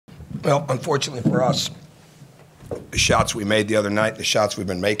Well, unfortunately for us, the shots we made the other night, the shots we've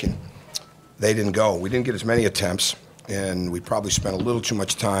been making, they didn't go. We didn't get as many attempts, and we probably spent a little too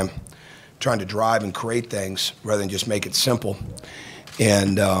much time trying to drive and create things rather than just make it simple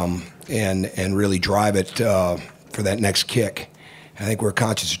and really drive it for that next kick. I think we're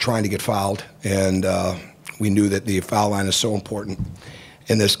conscious of trying to get fouled, and we knew that the foul line is so important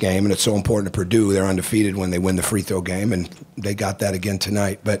in this game, and it's so important to Purdue. They're undefeated when they win the free throw game, and they got that again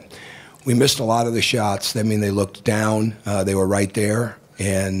tonight. But we missed a lot of the shots. I mean, they looked down. They were right there,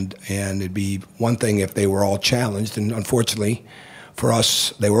 and it'd be one thing if they were all challenged, and unfortunately for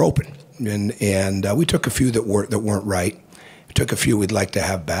us, they were open. And we took a few that weren't right. We took a few we'd like to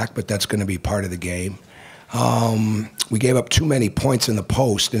have back, but that's going to be part of the game. We gave up too many points in the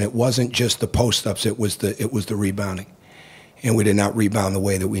post, and it wasn't just the post-ups. It was the rebounding, and we did not rebound the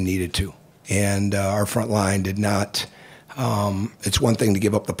way that we needed to. And our front line did not. It's one thing to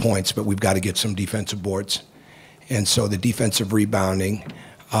give up the points, but we've got to get some defensive boards. And so the defensive rebounding,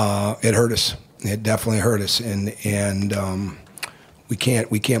 it hurt us. It definitely hurt us, and we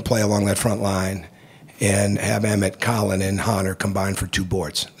can't play along that front line and have Emmett, Collin, and Hunter combine for 2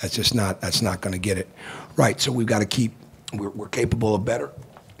 boards. That's not going to get it right. So we've got to keep. We're capable of better,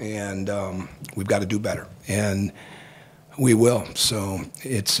 and we've got to do better, and we will. So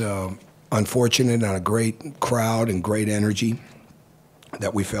it's unfortunate on a great crowd and great energy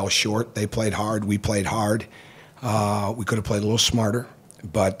that we fell short. They played hard. We played hard. We could have played a little smarter,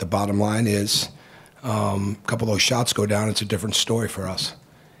 but the bottom line is a couple of those shots go down, it's a different story for us.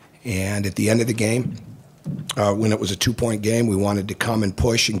 And at the end of the game, when it was a 2-point game, we wanted to come and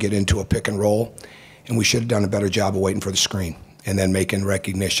push and get into a pick and roll, and we should have done a better job of waiting for the screen and then making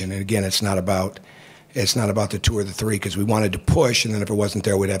recognition. And again, it's not about the 2 or the 3, because we wanted to push, and then if it wasn't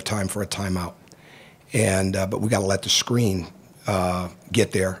there, we'd have time for a timeout. And but we got to let the screen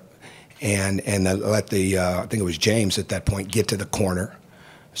get there, and let the I think it was James at that point get to the corner,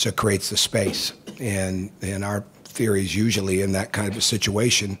 so it creates the space. And our theory is usually in that kind of a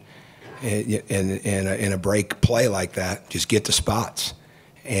situation, in a break play like that, just get the spots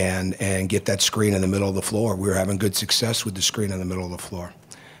and get that screen in the middle of the floor. We were having good success with the screen in the middle of the floor.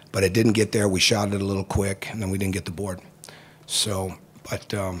 But it didn't get there. We shot it a little quick, and then we didn't get the board. So, but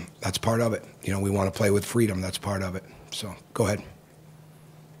that's part of it. You know, we want to play with freedom. That's part of it. So, go ahead.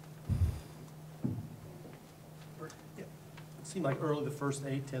 It seemed like early the first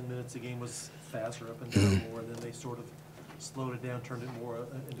 8-10 minutes, the game was faster, up and down more, and then they sort of slowed it down, turned it more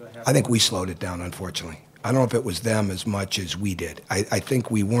into a half. I think we slowed it down, unfortunately. I don't know if it was them as much as we did. I think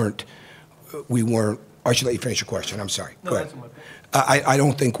we weren't. I should let you finish your question. I'm sorry. No, go ahead. that's my point. I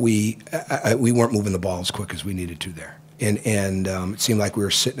don't think we weren't moving the ball as quick as we needed to there, and it seemed like we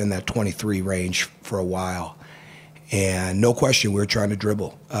were sitting in that 23 range for a while, and no question we were trying to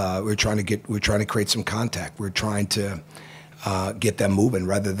dribble. We were trying to create some contact. We were trying to get them moving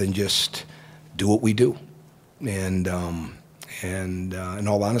rather than just do what we do. And in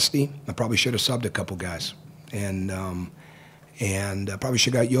all honesty, I probably should have subbed a couple guys, and I probably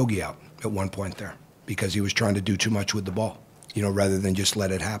should have got Yogi out at one point there because he was trying to do too much with the ball, you know, rather than just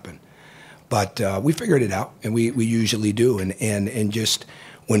let it happen. But we figured it out, and we usually do. And just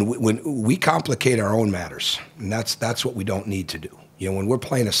when we complicate our own matters, and that's what we don't need to do. You know, when we're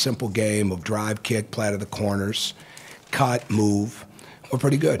playing a simple game of drive, kick, play out of the corners, cut, move, we're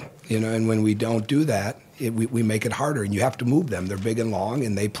pretty good. You know, and when we don't do that, we make it harder, and you have to move them. They're big and long,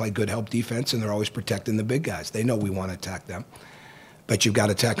 and they play good help defense, and they're always protecting the big guys. They know we want to attack them. But you've got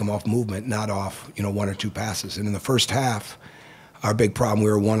to attack them off movement, not off, you know, 1 or 2 passes. And in the first half, our big problem,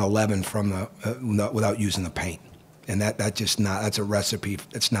 we were 111 from without using the paint, and that's a recipe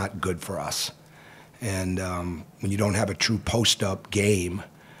that's not good for us. And when you don't have a true post-up game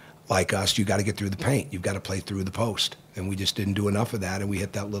like us, you got to get through the paint. You've got to play through the post, and we just didn't do enough of that. And we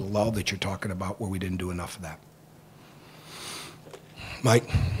hit that little lull that you're talking about, where we didn't do enough of that. Mike.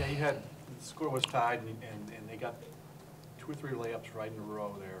 Yeah, you had the score was tied, and they got 2 or 3 layups right in a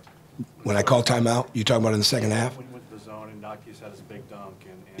row there. When I called timeout, you talking about in the second half? Went with the zone, and Nakius had his big dunk,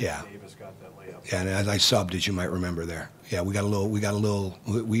 and yeah. Davis got that layup. Yeah, and as I subbed, as you might remember there. Yeah, we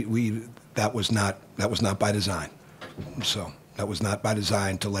that was not by design. So that was not by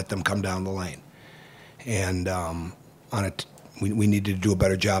design to let them come down the lane. And we needed to do a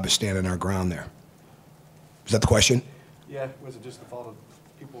better job of standing our ground there. Is that the question? Yeah, was it just the fault of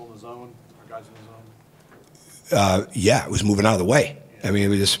people in the zone, or guys in the zone? Yeah, it was moving out of the way. I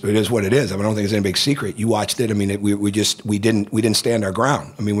mean, it is what it is. I mean, I don't think it's any big secret. You watched it. I mean, we didn't stand our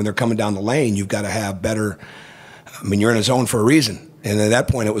ground. I mean, when they're coming down the lane, you've got to have better. I mean, you're in a zone for a reason, and at that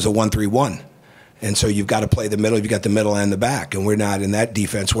point, it was a 1-3-1, And so you've got to play the middle. You've got the middle and the back. And we're not in that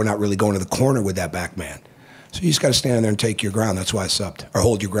defense. We're not really going to the corner with that back man. So you just got to stand there and take your ground. That's why I subbed. Or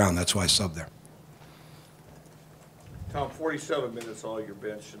hold your ground. That's why I subbed there. Tom, 47 minutes all your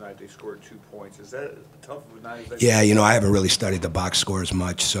bench tonight. They scored 2 points. Is that tough of a night? Yeah, you know, I haven't really studied the box score as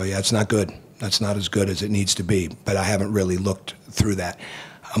much. So, yeah, it's not good. That's not as good as it needs to be. But I haven't really looked through that.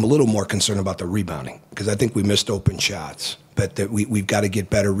 I'm a little more concerned about the rebounding because I think we missed open shots. But that we've got to get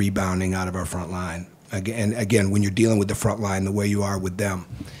better rebounding out of our front line. Again, when you're dealing with the front line the way you are with them,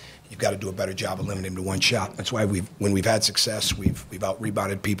 you've got to do a better job of limiting them to one shot. That's why when we've had success, we've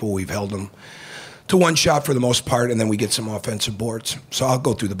out-rebounded people. We've held them to one shot for the most part, and then we get some offensive boards. So I'll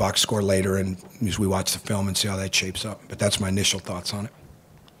go through the box score later and as we watch the film and see how that shapes up. But that's my initial thoughts on it.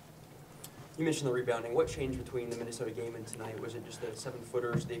 You mentioned the rebounding. What changed between the Minnesota game and tonight? Was it just the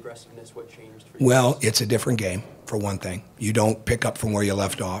 7-footers, the aggressiveness? What changed for you? Well, it's a different game, for one thing. You don't pick up from where you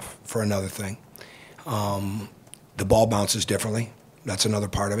left off, for another thing. The ball bounces differently. That's another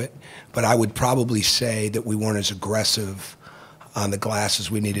part of it. But I would probably say that we weren't as aggressive on the glass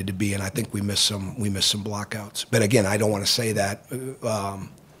as we needed to be, and I think we missed some blockouts. But again, I don't want to say that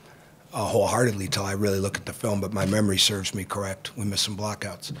wholeheartedly till I really look at the film. But my memory serves me correct. We missed some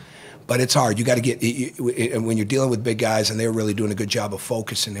blockouts. But it's hard. You got to get when you're dealing with big guys, and they're really doing a good job of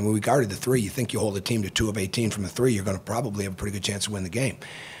focusing. And when we guarded the three, you think you hold a team to 2 of 18 from the three, you're going to probably have a pretty good chance to win the game.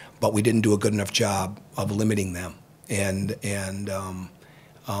 But we didn't do a good enough job of limiting them. And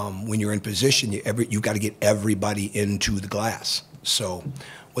when you're in position, you've got to get everybody into the glass. So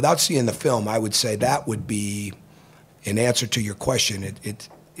without seeing the film, I would say that would be an answer to your question.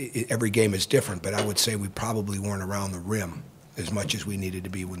 Every game is different, but I would say we probably weren't around the rim as much as we needed to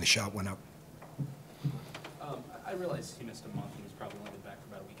be when the shot went up. I realize he missed a month. He was probably only back for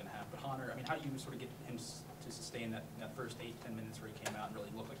about a week and a half. But Hunter, I mean, how do you sort of get him to sustain that first 8-10 minutes where he came out and really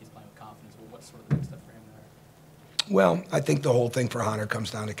looked like he's playing with confidence? Well, what's sort of the next step for him there? Well, I think the whole thing for Hunter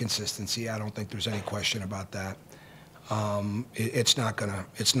comes down to consistency. I don't think there's any question about that. We're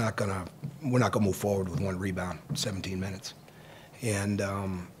not gonna move forward with one rebound, 17 minutes. And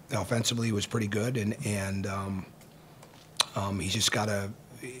offensively, he was pretty good, and he's just got to.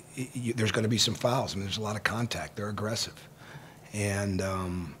 There's going to be some fouls. I mean, there's a lot of contact. They're aggressive, and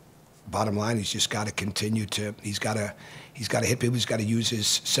bottom line, he's just got to continue to. He's got to hit people. He's got to use his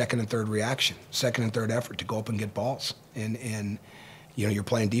second and third reaction, second and third effort to go up and get balls. And you know, you're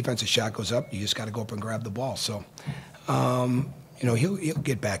playing defense. A shot goes up. You just got to go up and grab the ball. So, you know, he'll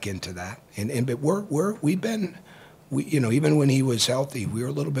get back into that. But we've been, you know, even when he was healthy, we were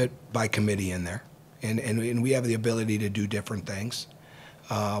a little bit by committee in there. And we have the ability to do different things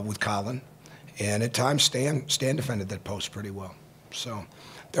with Colin. And at times, Stan defended that post pretty well. So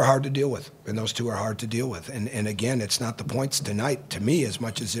they're hard to deal with, and those two are hard to deal with. And again, it's not the points tonight, to me, as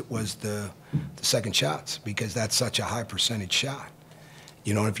much as it was the second shots, because that's such a high percentage shot.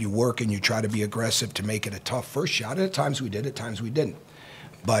 You know, if you work and you try to be aggressive to make it a tough first shot, and at times we did, at times we didn't.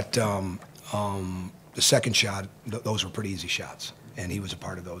 But the second shot, those were pretty easy shots, and he was a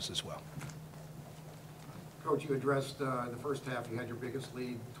part of those as well. Coach, you addressed in the first half, you had your biggest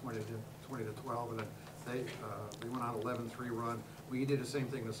lead, 20 to 12, and then they went on 11-3 run. Well, you did the same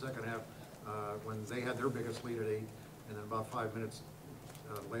thing in the second half when they had their biggest lead at 8, and then about 5 minutes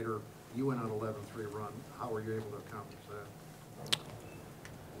later, you went on 11-3 run. How were you able to accomplish that?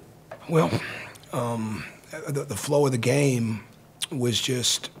 Well, the flow of the game was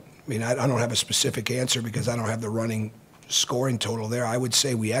just, I mean, I don't have a specific answer because I don't have the running scoring total there. I would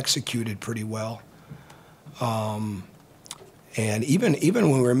say we executed pretty well. And even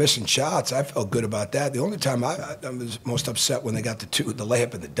when we were missing shots, I felt good about that. The only time I was most upset when they got the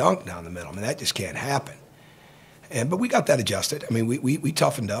layup and the dunk down the middle. I mean, that just can't happen. But we got that adjusted. I mean, we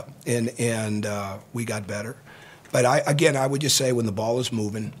toughened up and we got better. But I would just say when the ball is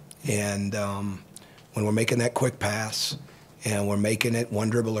moving and when we're making that quick pass and we're making it one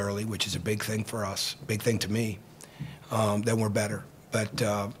dribble early, which is a big thing for us, big thing to me, then we're better. But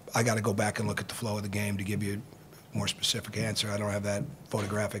I got to go back and look at the flow of the game to give you a more specific answer. I don't have that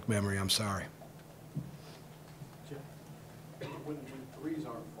photographic memory. I'm sorry. When threes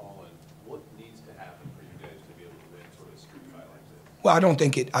aren't falling, what needs to happen for you guys to be able to win sort of a street fight like this? Well, I don't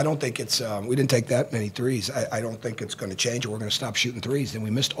think it's. We didn't take that many threes. I don't think it's going to change, or we're going to stop shooting threes. And we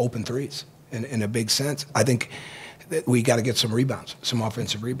missed open threes in a big sense. I think that we got to get some rebounds, some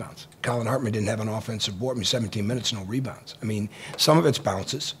offensive rebounds. Colin Hartman didn't have an offensive board. I mean, 17 minutes, no rebounds. I mean, some of it's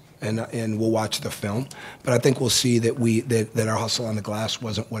bounces, and we'll watch the film. But I think we'll see that that our hustle on the glass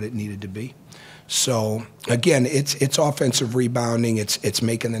wasn't what it needed to be. So again, it's offensive rebounding. It's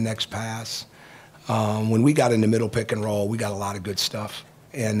making the next pass. When we got in the middle pick and roll, we got a lot of good stuff.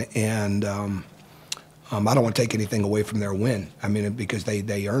 And I don't want to take anything away from their win. I mean, because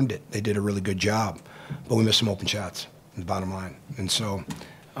they earned it. They did a really good job. But we missed some open shots, the bottom line. And so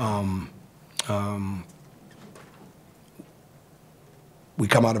we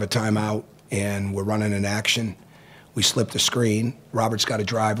come out of a timeout, and we're running an action. We slip the screen. Robert's got to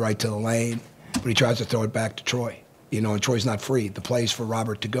drive right to the lane, but he tries to throw it back to Troy. You know, and Troy's not free. The play's for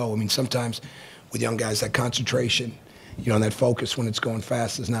Robert to go. I mean, sometimes with young guys, that concentration, you know, and that focus when it's going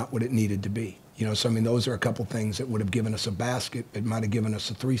fast is not what it needed to be. You know, so I mean, those are a couple things that would have given us a basket. It might have given us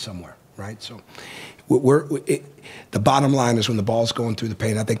a three somewhere, right? So the bottom line is when the ball's going through the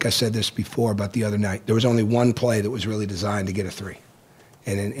paint, I think I said this before about the other night, there was only one play that was really designed to get a three.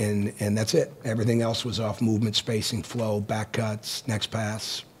 And that's it. Everything else was off movement, spacing, flow, back cuts, next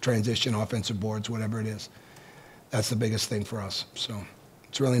pass, transition, offensive boards, whatever it is. That's the biggest thing for us. So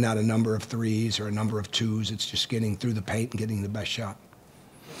it's really not a number of threes or a number of twos. It's just getting through the paint and getting the best shot.